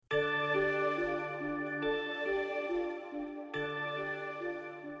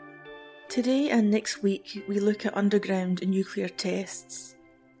Today and next week we look at underground nuclear tests.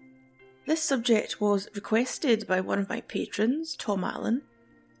 This subject was requested by one of my patrons, Tom Allen,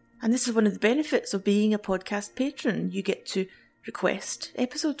 and this is one of the benefits of being a podcast patron. You get to request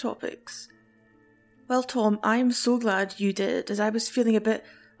episode topics. Well, Tom, I am so glad you did, as I was feeling a bit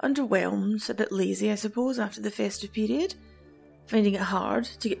underwhelmed, a bit lazy, I suppose, after the festive period, finding it hard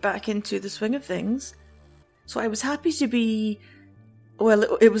to get back into the swing of things. So I was happy to be...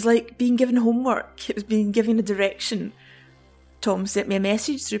 Well, it was like being given homework. It was being given a direction. Tom sent me a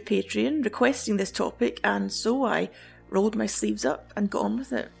message through Patreon requesting this topic, and so I rolled my sleeves up and got on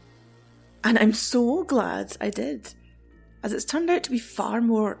with it. And I'm so glad I did, as it's turned out to be far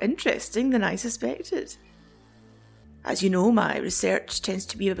more interesting than I suspected. As you know, my research tends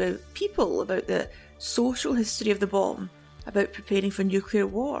to be about people, about the social history of the bomb, about preparing for nuclear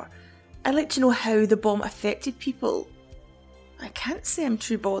war. I like to know how the bomb affected people. I can't say I'm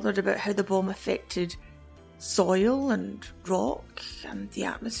too bothered about how the bomb affected soil and rock and the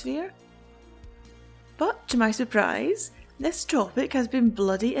atmosphere. But to my surprise, this topic has been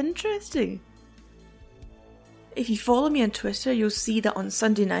bloody interesting. If you follow me on Twitter, you'll see that on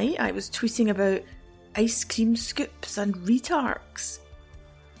Sunday night I was tweeting about ice cream scoops and retarks.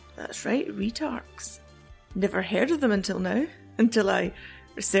 That's right, retarks. Never heard of them until now, until I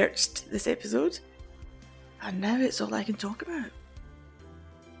researched this episode. And now it's all I can talk about.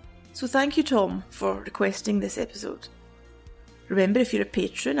 So thank you, Tom, for requesting this episode. Remember, if you're a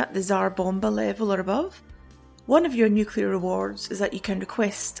patron at the Tsar Bomba level or above, one of your nuclear rewards is that you can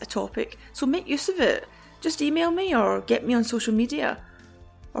request a topic, so make use of it. Just email me or get me on social media,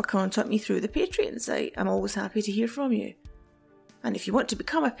 or contact me through the Patreon site. I'm always happy to hear from you. And if you want to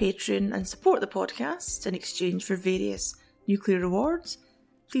become a patron and support the podcast in exchange for various nuclear rewards,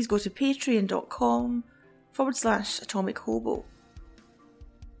 please go to patreon.com/Atomic Hobo.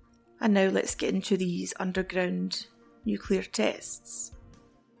 And now let's get into these underground nuclear tests.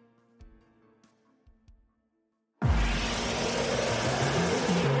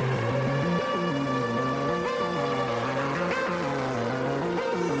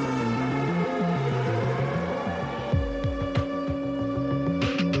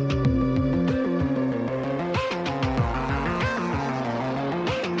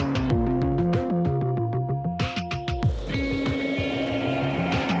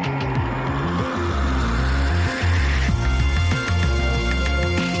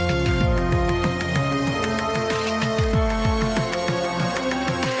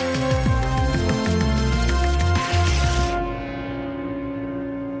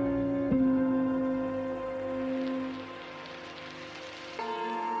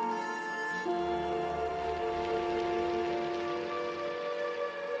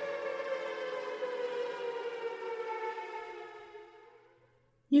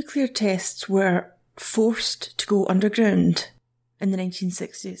 Nuclear tests were forced to go underground in the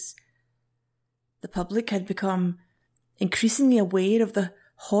 1960s. The public had become increasingly aware of the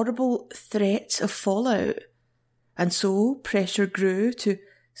horrible threat of fallout, and so pressure grew to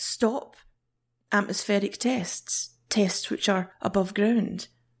stop atmospheric tests, tests which are above ground.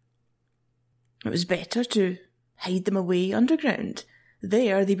 It was better to hide them away underground.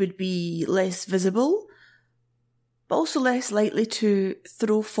 There they would be less visible, but also less likely to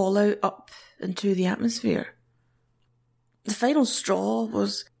throw fallout up into the atmosphere. The final straw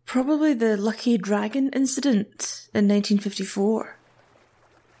was probably the Lucky Dragon incident in 1954.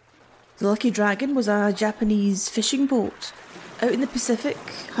 The Lucky Dragon was a Japanese fishing boat out in the Pacific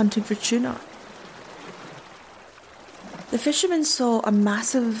hunting for tuna. The fishermen saw a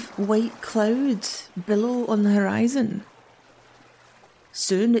massive white cloud billow on the horizon.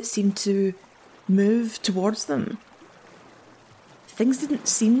 Soon it seemed to move towards them. Things didn't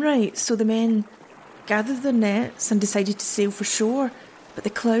seem right, so the men gathered their nets and decided to sail for shore, but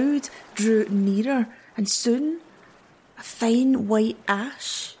the cloud drew nearer, and soon a fine white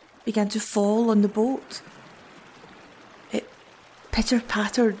ash began to fall on the boat. It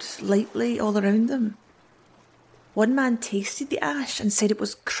pitter-pattered lightly all around them. One man tasted the ash and said it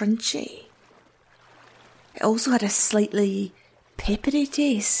was crunchy. It also had a slightly peppery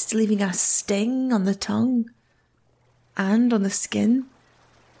taste, leaving a sting on the tongue and on the skin.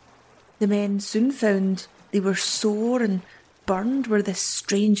 The men soon found they were sore and burned where this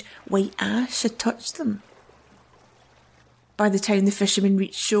strange white ash had touched them. By the time the fishermen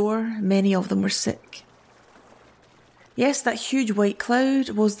reached shore, many of them were sick. Yes, that huge white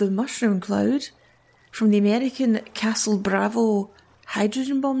cloud was the mushroom cloud from the American Castle Bravo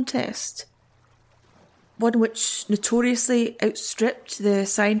hydrogen bomb test, one which notoriously outstripped the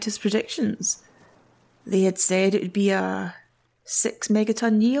scientists' predictions. They had said it would be a 6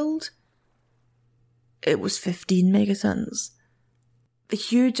 megaton yield, it was 15 megatons. The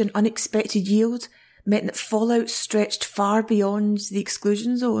huge and unexpected yield meant that fallout stretched far beyond the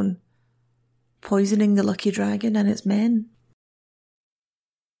exclusion zone, poisoning the Lucky Dragon and its men.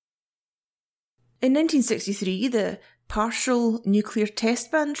 In 1963, the Partial Nuclear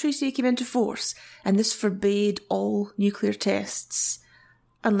Test Ban Treaty came into force, and this forbade all nuclear tests,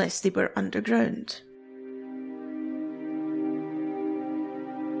 unless they were underground.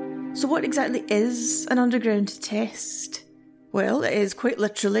 So what exactly is an underground test? Well, it is quite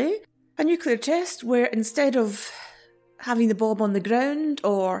literally a nuclear test where instead of having the bomb on the ground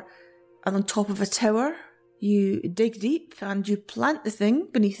or on top of a tower, you dig deep and you plant the thing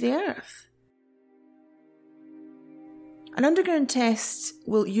beneath the earth. An underground test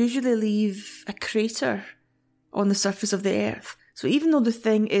will usually leave a crater on the surface of the earth. So even though the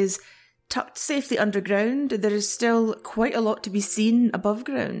thing is tucked safely underground, there is still quite a lot to be seen above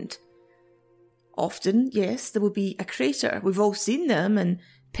ground. Often, yes, there will be a crater. We've all seen them in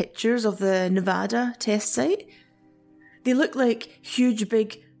pictures of the Nevada test site. They look like huge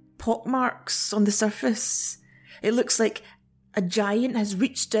big pockmarks on the surface. It looks like a giant has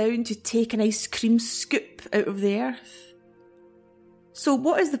reached down to take an ice cream scoop out of the earth. So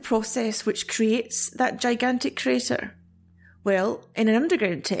what is the process which creates that gigantic crater? Well, in an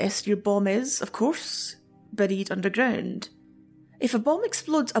underground test, your bomb is, of course, buried underground. If a bomb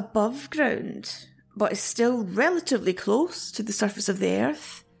explodes above ground, but is still relatively close to the surface of the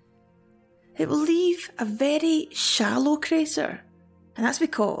earth, it will leave a very shallow crater. And that's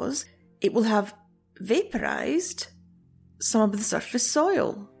because it will have vaporised some of the surface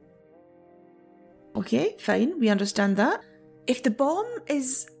soil. Okay, fine, we understand that. If the bomb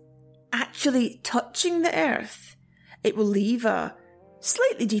is actually touching the earth, it will leave a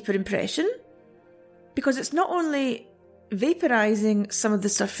slightly deeper impression because it's not only vaporising some of the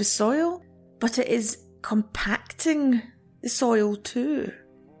surface soil, but it is compacting the soil too.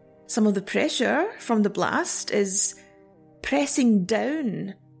 Some of the pressure from the blast is pressing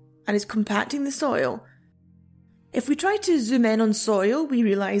down and is compacting the soil. If we try to zoom in on soil, we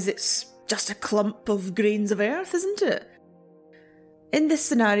realise it's just a clump of grains of earth, isn't it? In this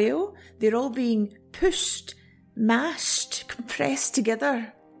scenario, they're all being pushed, mashed, compressed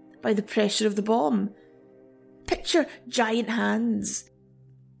together by the pressure of the bomb. Picture giant hands.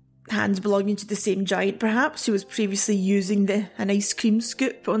 Hands belonging to the same giant, perhaps, who was previously using an ice cream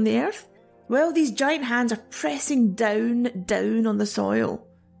scoop on the earth. Well, these giant hands are pressing down on the soil.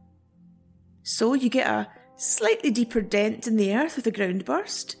 So you get a slightly deeper dent in the earth with a ground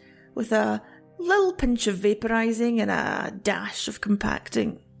burst, with a little pinch of vaporising and a dash of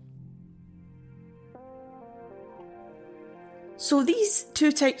compacting. So these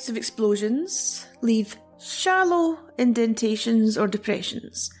two types of explosions leave shallow indentations or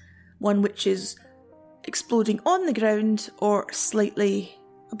depressions, one which is exploding on the ground or slightly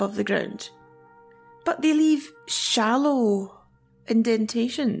above the ground. But they leave shallow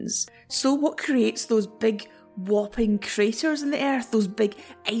indentations. So what creates those big whopping craters in the earth, those big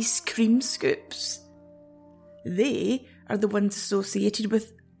ice cream scoops? They are the ones associated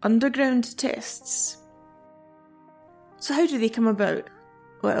with underground tests. So how do they come about?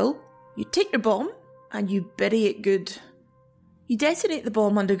 Well, you take your bomb and you bury it good. You detonate the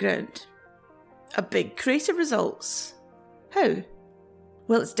bomb underground. A big crater results. How?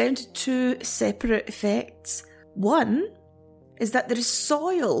 Well, it's down to two separate effects. One is that there is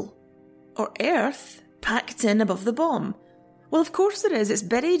soil or earth packed in above the bomb. Well, of course there is. It's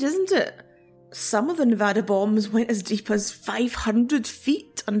buried, isn't it? Some of the Nevada bombs went as deep as 500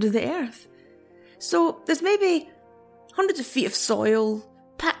 feet under the earth. So there's maybe hundreds of feet of soil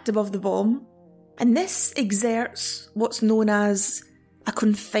packed above the bomb, and this exerts what's known as a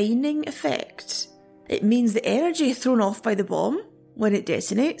confining effect. It means the energy thrown off by the bomb when it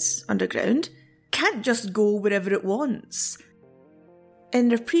detonates underground can't just go wherever it wants. In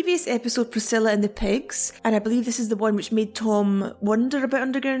their previous episode, Priscilla and the Pigs, and I believe this is the one which made Tom wonder about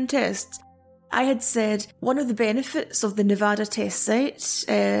underground tests, I had said one of the benefits of the Nevada test site,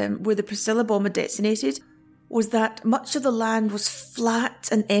 where the Priscilla bomb had detonated, was that much of the land was flat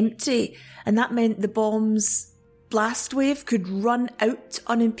and empty, and that meant the bomb's blast wave could run out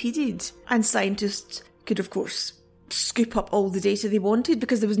unimpeded, and scientists could, of course, scoop up all the data they wanted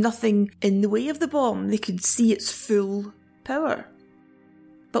because there was nothing in the way of the bomb. They could see its full power.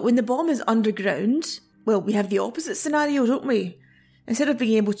 But when the bomb is underground, well, we have the opposite scenario, don't we? Instead of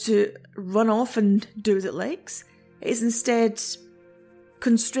being able to run off and do as it likes, it is instead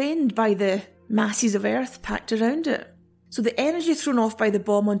constrained by the masses of earth packed around it. So the energy thrown off by the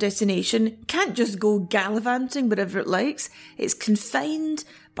bomb on detonation can't just go gallivanting wherever it likes. It's confined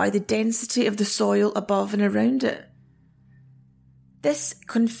by the density of the soil above and around it. This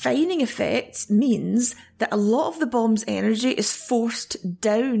confining effect means that a lot of the bomb's energy is forced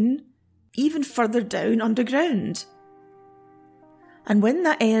down, even further down underground. And when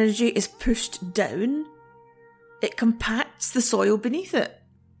that energy is pushed down, it compacts the soil beneath it.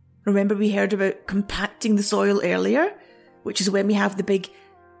 Remember we heard about compacting the soil earlier, which is when we have the big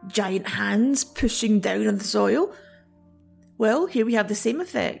giant hands pushing down on the soil. Well, here we have the same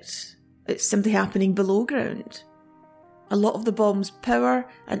effect. It's simply happening below ground. A lot of the bomb's power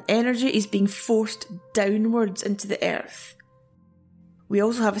and energy is being forced downwards into the earth. We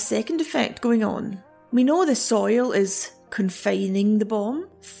also have a second effect going on. We know the soil is confining the bomb,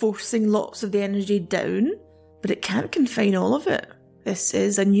 forcing lots of the energy down, but it can't confine all of it. This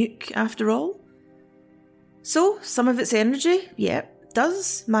is a nuke after all. So, some of its energy,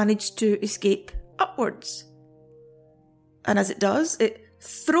 does manage to escape upwards. And as it does, it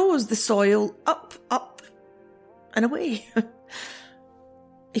throws the soil up, and away.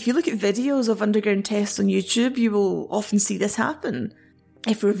 If you look at videos of underground tests on YouTube, you will often see this happen.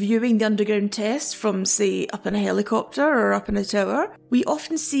 If we're viewing the underground test from, say, up in a helicopter or up in a tower, we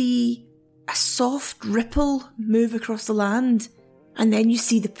often see a soft ripple move across the land, and then you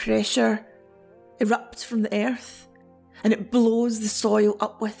see the pressure erupt from the earth, and it blows the soil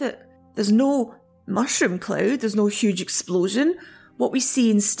up with it. There's no mushroom cloud, there's no huge explosion. What we see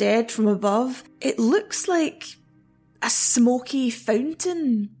instead from above, it looks like a smoky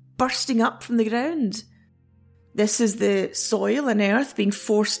fountain bursting up from the ground. This is the soil and earth being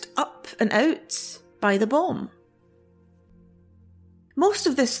forced up and out by the bomb. Most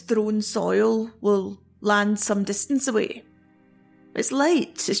of this thrown soil will land some distance away. It's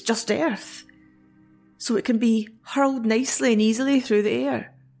light, it's just earth, so it can be hurled nicely and easily through the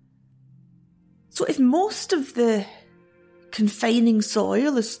air. So if most of the confining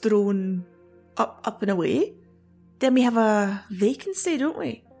soil is thrown up and away, then we have a vacancy, don't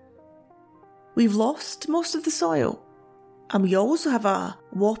we? We've lost most of the soil. And we also have a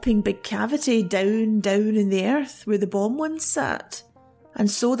whopping big cavity down in the earth where the bomb once sat. And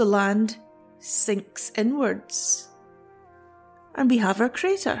so the land sinks inwards. And we have our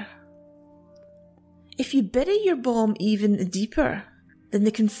crater. If you bury your bomb even deeper, then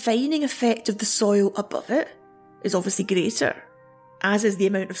the confining effect of the soil above it is obviously greater, as is the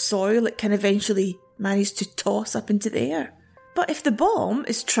amount of soil it can eventually manage to toss up into the air. But if the bomb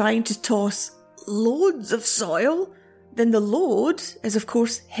is trying to toss loads of soil, then the load is of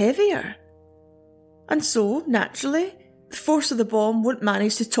course heavier. And so, naturally, the force of the bomb won't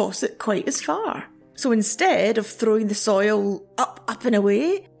manage to toss it quite as far. So instead of throwing the soil up and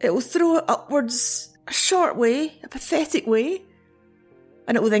away, it will throw it upwards a short way, a pathetic way,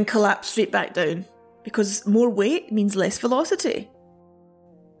 and it will then collapse straight back down, because more weight means less velocity.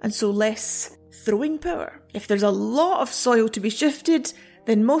 And so less throwing power. If there's a lot of soil to be shifted,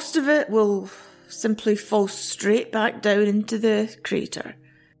 then most of it will simply fall straight back down into the crater.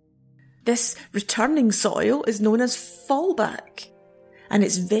 This returning soil is known as fallback, and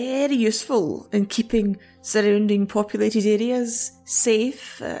it's very useful in keeping surrounding populated areas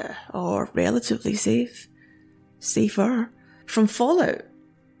safe, or relatively safe, safer, from fallout,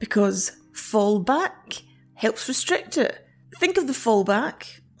 because fallback helps restrict it. Think of the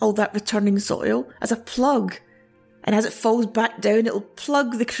fallback, all that returning soil, as a plug, and as it falls back down, it'll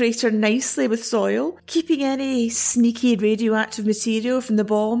plug the crater nicely with soil, keeping any sneaky radioactive material from the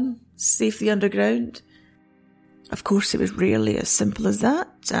bomb safely underground. Of course, it was rarely as simple as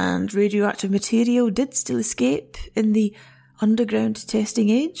that, and radioactive material did still escape in the underground testing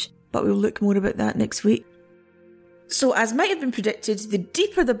age, but we'll look more about that next week. So, as might have been predicted, the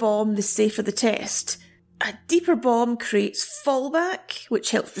deeper the bomb, the safer the test. A deeper bomb creates fallback,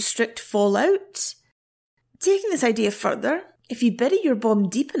 which helps restrict fallout. Taking this idea further, if you bury your bomb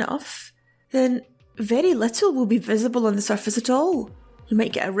deep enough, then very little will be visible on the surface at all. You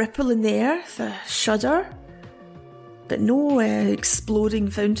might get a ripple in the earth, a shudder, but no exploding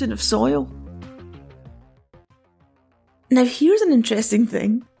fountain of soil. Now here's an interesting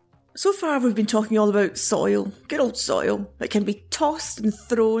thing. So far we've been talking all about soil, good old soil, that can be tossed and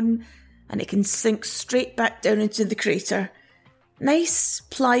thrown, and it can sink straight back down into the crater. Nice,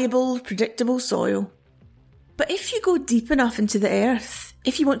 pliable, predictable soil. But if you go deep enough into the earth,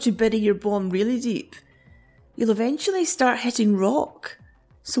 if you want to bury your bomb really deep, you'll eventually start hitting rock.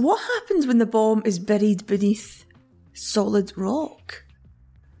 So what happens when the bomb is buried beneath solid rock?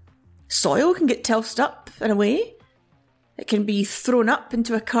 Soil can get tossed up and away. It can be thrown up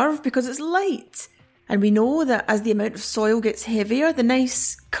into a curve because it's light, And we know that as the amount of soil gets heavier, the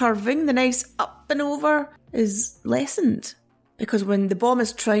nice curving, the nice up and over is lessened. Because when the bomb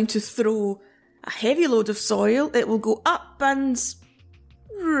is trying to throw a heavy load of soil, it will go up and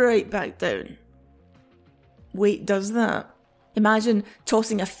right back down. Weight does that. Imagine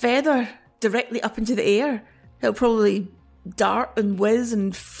tossing a feather directly up into the air. It'll probably dart and whiz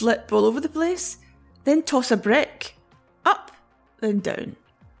and flip all over the place. Then toss a brick. Up, then down.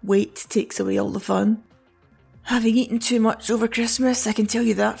 Weight takes away all the fun. Having eaten too much over Christmas, I can tell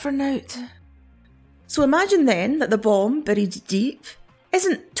you that for now. So imagine then that the bomb, buried deep,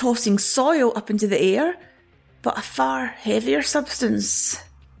 isn't tossing soil up into the air, but a far heavier substance.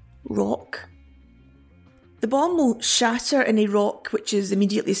 Rock. The bomb will shatter any rock which is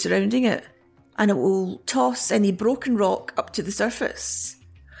immediately surrounding it, and it will toss any broken rock up to the surface.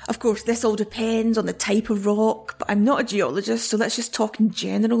 Of course, this all depends on the type of rock, but I'm not a geologist, so let's just talk in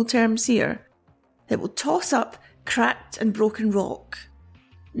general terms here. It will toss up cracked and broken rock.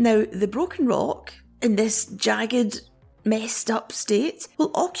 Now, the broken rock, in this jagged, messed up state,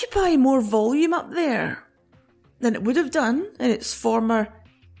 will occupy more volume up there than it would have done in its former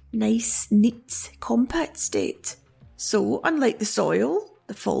nice, neat, compact state. So, unlike the soil,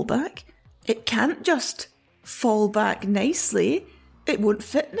 the fallback, it can't just fall back nicely. It won't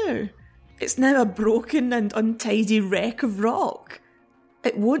fit now. It's now a broken and untidy wreck of rock.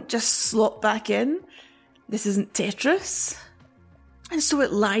 It won't just slot back in. This isn't Tetris. And so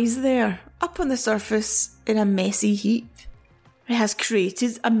it lies there, up on the surface, in a messy heap. It has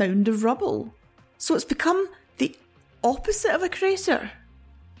created a mound of rubble. So it's become the opposite of a crater.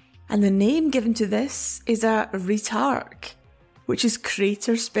 And the name given to this is a retarc, which is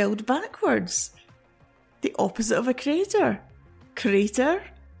crater spelled backwards. The opposite of a crater. Crater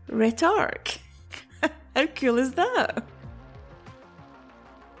retarc. How cool is that?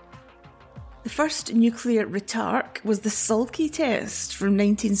 The first nuclear retarc was the Sulky test from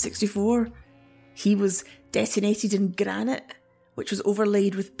 1964. He was detonated in granite, which was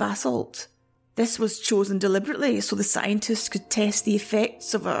overlaid with basalt. This was chosen deliberately so the scientists could test the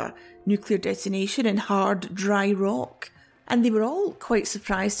effects of a nuclear detonation in hard, dry rock. And they were all quite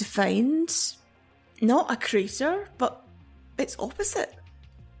surprised to find not a crater, but its opposite,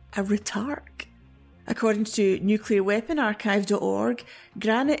 a retarc. According to nuclearweaponarchive.org,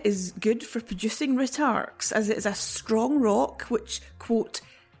 granite is good for producing retarcs as it is a strong rock which, quote,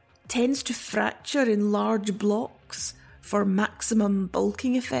 tends to fracture in large blocks for maximum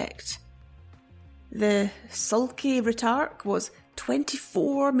bulking effect. The Sulky retarc was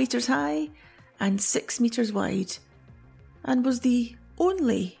 24 metres high and 6 metres wide, and was the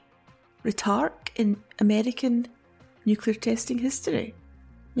only retarc in American nuclear testing history.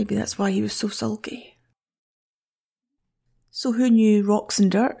 Maybe that's why he was so sulky. So who knew rocks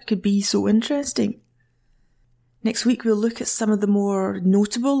and dirt could be so interesting? Next week we'll look at some of the more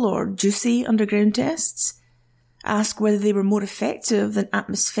notable or juicy underground tests, ask whether they were more effective than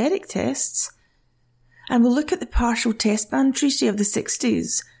atmospheric tests, and we'll look at the partial test ban treaty of the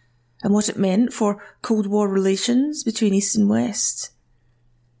 60s and what it meant for Cold War relations between East and West.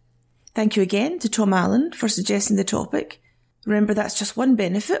 Thank you again to Tom Allen for suggesting the topic. Remember, that's just one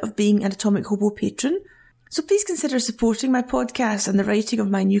benefit of being an Atomic Hobo patron, so please consider supporting my podcast and the writing of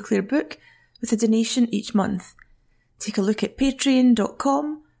my nuclear book with a donation each month. Take a look at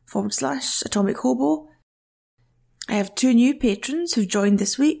patreon.com/Atomic Hobo. I have 2 new patrons who've joined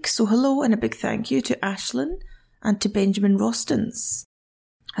this week, so hello and a big thank you to Ashlyn and to Benjamin Rostons.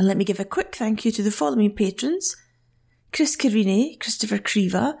 And let me give a quick thank you to the following patrons: Chris Carini, Christopher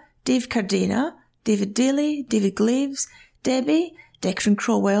Creva, Dave Cardena, David Daly, David Glaves, Debbie, Declan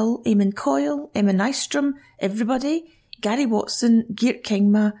Crowell, Eamon Coyle, Emma Nystrom, everybody, Gary Watson, Geert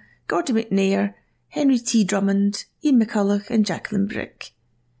Kingma, Gordon McNair, Henry T. Drummond, Ian McCulloch and Jacqueline Brick.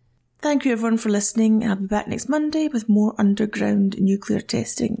 Thank you everyone for listening, and I'll be back next Monday with more underground nuclear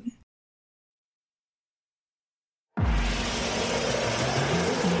testing.